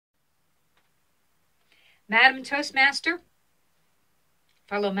Madam Toastmaster,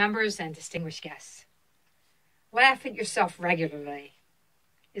 fellow members, and distinguished guests, laugh at yourself regularly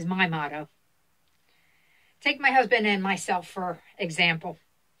is my motto. Take my husband and myself for example.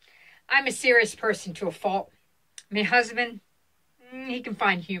 I'm a serious person to a fault. My husband, he can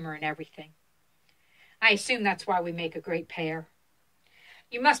find humor in everything. I assume that's why we make a great pair.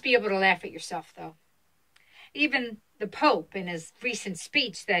 You must be able to laugh at yourself, though. Even the Pope, in his recent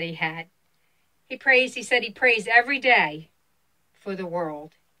speech that he had, he said he prays every day for the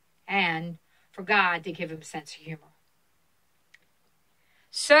world and for God to give him a sense of humor.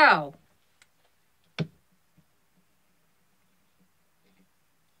 So,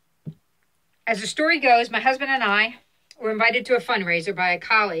 as the story goes, my husband and I were invited to a fundraiser by a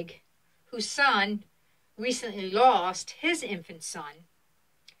colleague whose son recently lost his infant son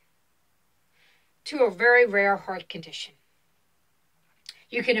to a very rare heart condition.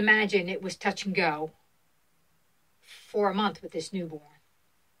 You can imagine it was touch and go for a month with this newborn.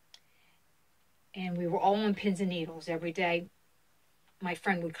 And we were all on pins and needles every day. My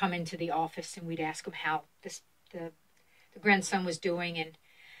friend would come into the office and we'd ask him how the grandson was doing, and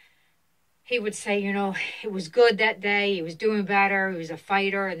he would say, it was good that day, he was doing better, he was a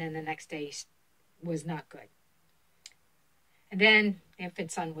fighter, and then the next day he was not good. And then the infant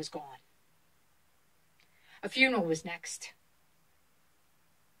son was gone. A funeral was next.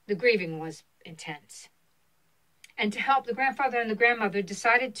 The grieving was intense. And to help, the grandfather and the grandmother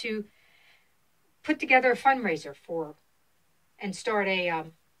decided to put together a fundraiser and start a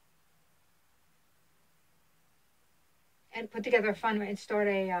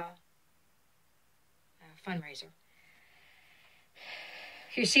fundraiser.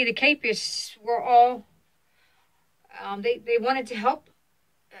 You see, the Capus were all they wanted to help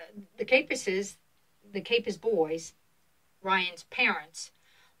the Capuses. The Capus boys, Ryan's parents,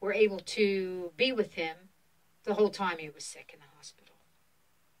 were able to be with him the whole time he was sick in the hospital.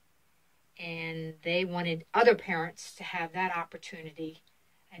 And they wanted other parents to have that opportunity,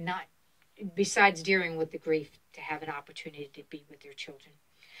 and not, besides dealing with the grief, to have an opportunity to be with their children.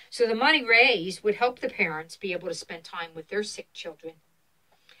 So the money raised would help the parents be able to spend time with their sick children,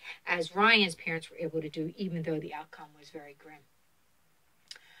 as Ryan's parents were able to do, even though the outcome was very grim.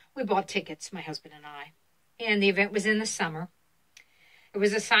 We bought tickets, my husband and I, and the event was in the summer. It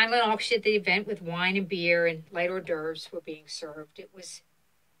was a silent auction at the event with wine and beer, and light hors d'oeuvres were being served. It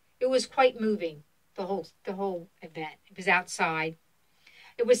was quite moving, the whole event. It was outside.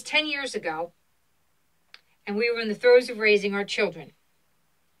 It was 10 years ago, and we were in the throes of raising our children.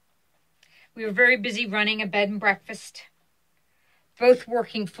 We were very busy running a bed and breakfast, both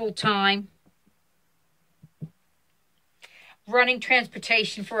working full-time, running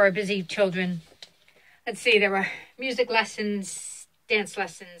transportation for our busy children. Let's see, there were music lessons, dance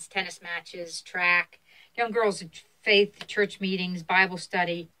lessons, tennis matches, track, young girls at faith, church meetings, Bible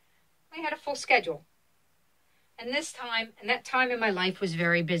study. We had a full schedule. And that time in my life was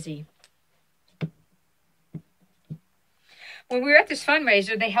very busy. When we were at this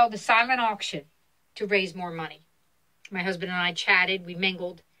fundraiser, they held a silent auction to raise more money. My husband and I chatted, we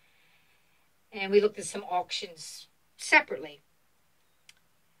mingled, and we looked at some auctions separately.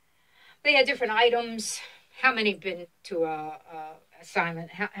 They had different items. How many have been to a silent?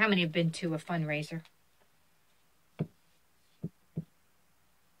 How many have been to a fundraiser?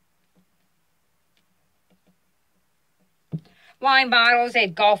 Wine bottles, they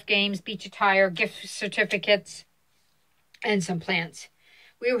had golf games, beach attire, gift certificates, and some plants.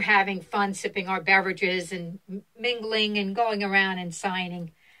 We were having fun sipping our beverages and mingling and going around and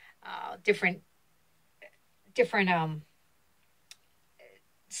signing different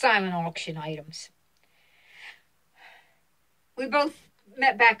silent auction items. We both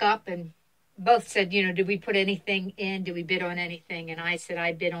met back up and both said, did we put anything in? Did we bid on anything? And I said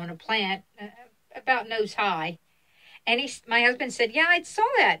I bid on a plant about nose high. And my husband said, yeah, I saw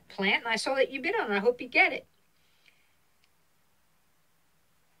that plant and I saw that you bid on it. I hope you get it.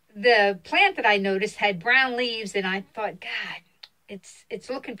 The plant that I noticed had brown leaves, and I thought, God, it's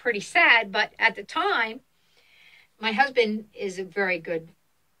looking pretty sad. But at the time, my husband is a very good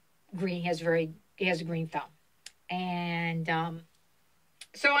green. He has a green thumb, and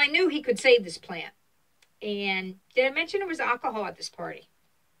so I knew he could save this plant. And did I mention there was alcohol at this party?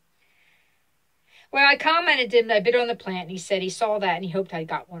 Well, I commented to him that I bid on the plant, and he said he saw that and he hoped I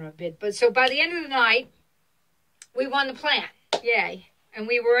got one of a bid. But so by the end of the night, we won the plant. Yay. And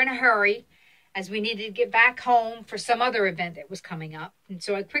we were in a hurry as we needed to get back home for some other event that was coming up. And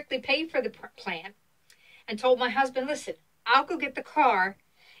so I quickly paid for the plant and told my husband, listen, I'll go get the car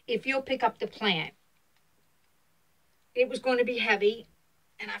if you'll pick up the plant. It was going to be heavy,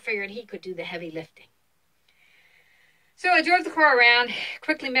 and I figured he could do the heavy lifting. So I drove the car around,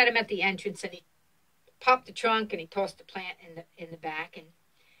 quickly met him at the entrance, and he popped the trunk and he tossed the plant in the back. And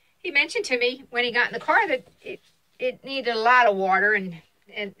he mentioned to me when he got in the car that it needed a lot of water and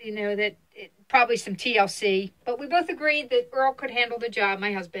you know that probably some TLC. But we both agreed that Earl could handle the job,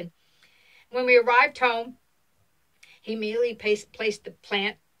 my husband. When we arrived home, he immediately placed the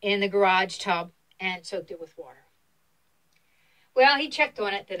plant in the garage tub and soaked it with water. Well, he checked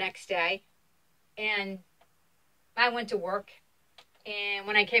on it the next day, and I went to work. And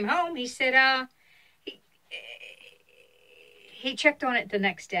when I came home, he said he checked on it the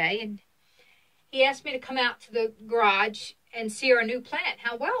next day, and he asked me to come out to the garage and see our new plant,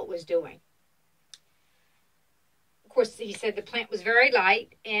 how well it was doing. Of course, he said the plant was very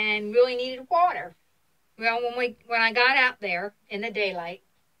light and really needed water. Well, when I got out there in the daylight,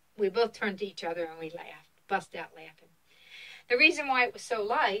 we both turned to each other and we laughed, bust out laughing. The reason why it was so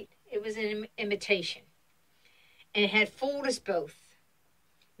light, it was an imitation. And it had fooled us both.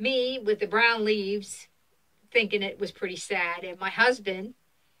 Me, with the brown leaves, thinking it was pretty sad, and my husband,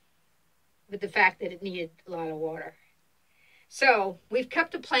 with the fact that it needed a lot of water. So, we've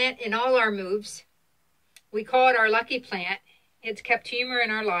kept the plant in all our moves. We call it our lucky plant. It's kept humor in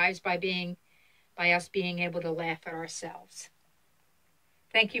our lives by us being able to laugh at ourselves.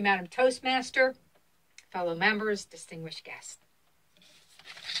 Thank you, Madam Toastmaster, fellow members, distinguished guests.